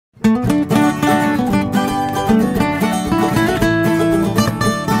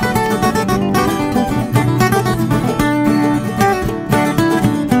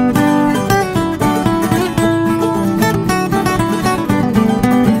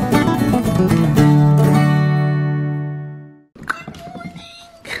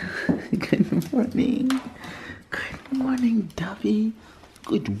morning. Good morning, Dubby.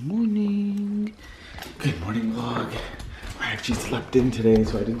 Good morning. Good morning, vlog. I actually slept in today,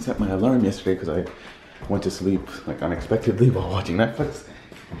 so I didn't set my alarm yesterday because I went to sleep like unexpectedly while watching Netflix.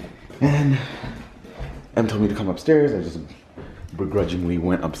 And Em told me to come upstairs. I just begrudgingly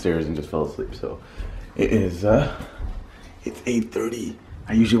went upstairs and just fell asleep. So it is, it's 8:30.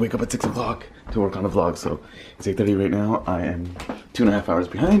 I usually wake up at 6 o'clock to work on a vlog, so it's 8:30 right now. I am 2.5 hours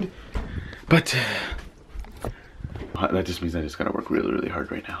behind, but that just means I just gotta work really, really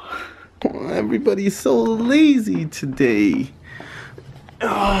hard right now. Oh, everybody's so lazy today.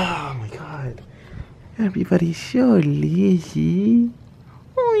 Oh my god. Everybody's so lazy.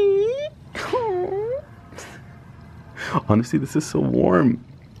 Honestly, this is so warm.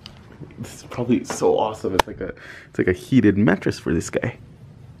 This is probably so awesome. It's like a heated mattress for this guy.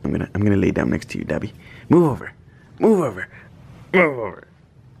 I'm gonna lay down next to you, Debbie. Move over. Move over. Move over.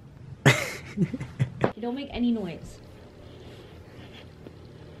 You don't make any noise.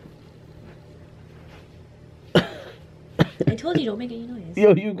 I told you don't make any noise.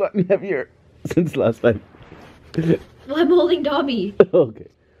 Yo, you've gotten heavier since last time. Well, I'm holding Dobby. Okay.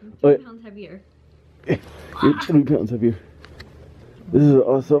 3 pounds heavier. You're 3 pounds heavier. This is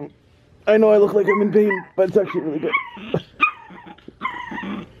awesome. I know I look like I'm in pain, but it's actually really good.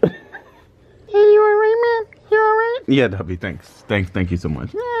 Hey, you alright, man? You alright? Yeah, Dobby, thanks. Thank you so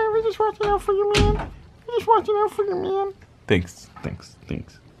much. Yeah, we're just watching out for you, man. We're just watching out for you, man. Thanks.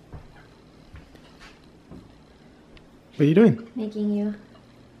 What are you doing? Making you.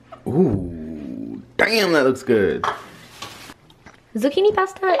 Ooh, damn, that looks good. Zucchini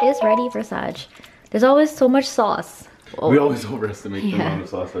pasta is ready for Saj. There's always so much sauce. Oh. We always overestimate the amount of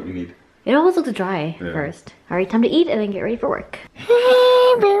sauce that we need. It always looks dry first. Alright, time to eat and then get ready for work.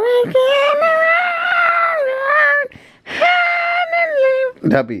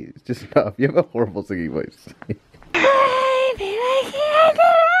 Dobby, just stop. You have a horrible singing voice.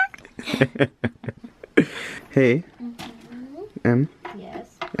 Hey. Em?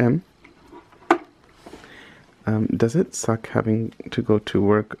 Yes. Em? Does it suck having to go to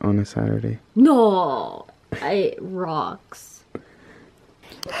work on a Saturday? No! It rocks.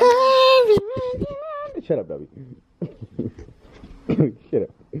 Shut up, Dobby. Shut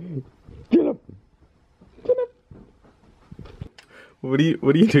up. Shut up. Shut up. What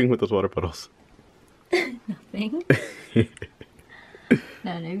are you doing with those water puddles? Nothing.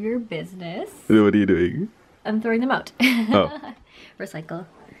 None of your business. What are you doing? I'm throwing them out. Oh. Recycle.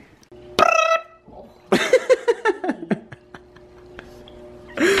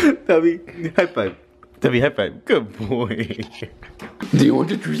 Dobby, high five. Dobby, high five. Good boy. Do you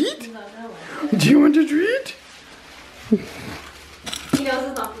want a treat? No. Do you want a treat? He knows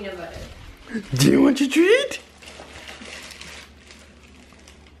it's not peanut butter. Do you want a treat?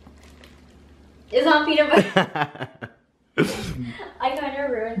 It's not peanut butter. I kind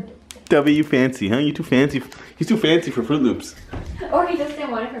of ruined. Dobby, you fancy, huh? You too fancy. He's too fancy for Fruit Loops. Or he just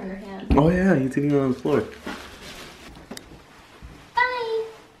didn't want it from your hand. Oh yeah, he's sitting on the floor. Bye.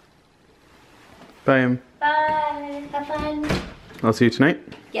 Bye, Em. Bye. Have fun. I'll see you tonight.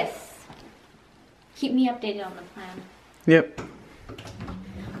 Yes. Keep me updated on the plan. Yep.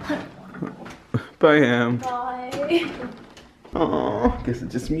 Bye, Em. Bye. Oh, guess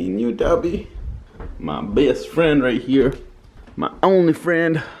it's just me and you, Dobby. My best friend right here. My only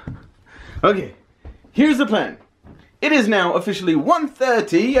friend. Okay, here's the plan. It is now officially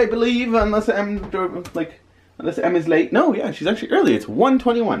 1:30, I believe, unless Em is late. No, yeah, she's actually early. It's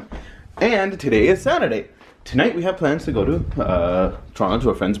 1:21. And today is Saturday. Tonight we have plans to go to Toronto to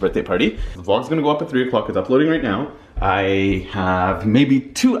a friend's birthday party. The vlog's gonna go up at 3 o'clock. It's uploading right now. I have maybe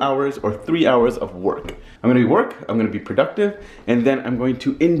 2 hours or 3 hours of work. I'm gonna work, I'm gonna be productive, and then I'm going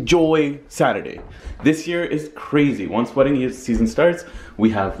to enjoy Saturday. This year is crazy. Once wedding season starts,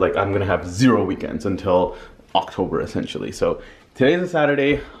 I'm gonna have 0 weekends until October essentially. So today's a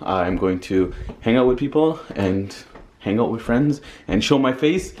Saturday. I'm going to hang out with people and hang out with friends and show my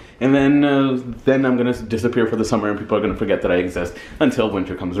face, and then I'm gonna disappear for the summer and people are gonna forget that I exist until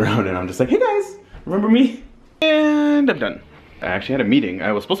winter comes around and I'm just like, hey guys, remember me? And I'm done. I actually had a meeting.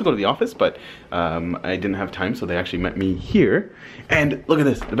 I was supposed to go to the office, but I didn't have time, so they actually met me here. And look at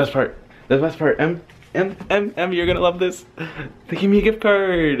this, the best part, Em, you're gonna love this. They gave me a gift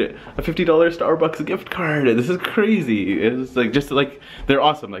card, a $50 Starbucks gift card. This is crazy. It's like, they're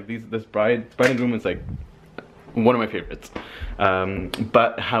awesome. Like this bride and groom is like one of my favorites.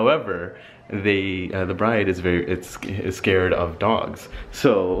 But however, the bride is scared of dogs.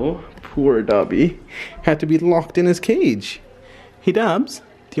 So poor Dobby had to be locked in his cage. Hey Dobbs,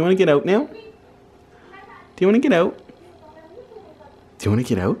 do you want to get out now? Do you want to get out? Do you want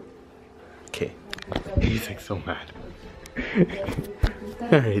to get out? Okay, He's like so mad.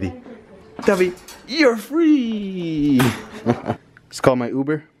 Alrighty. Dubby, you're free! Just call my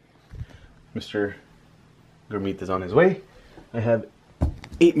Uber. Mr. Gurmeet is on his way. I have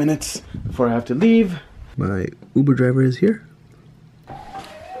 8 minutes before I have to leave. My Uber driver is here.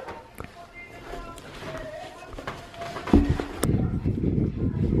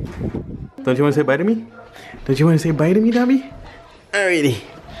 Don't you want to say bye to me? Don't you want to say bye to me, Dubby? Alrighty.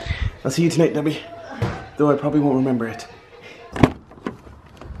 I'll see you tonight, Dubby. Though I probably won't remember it.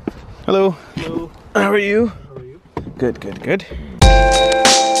 Hello. Hello. How are you? How are you? Good, good, good.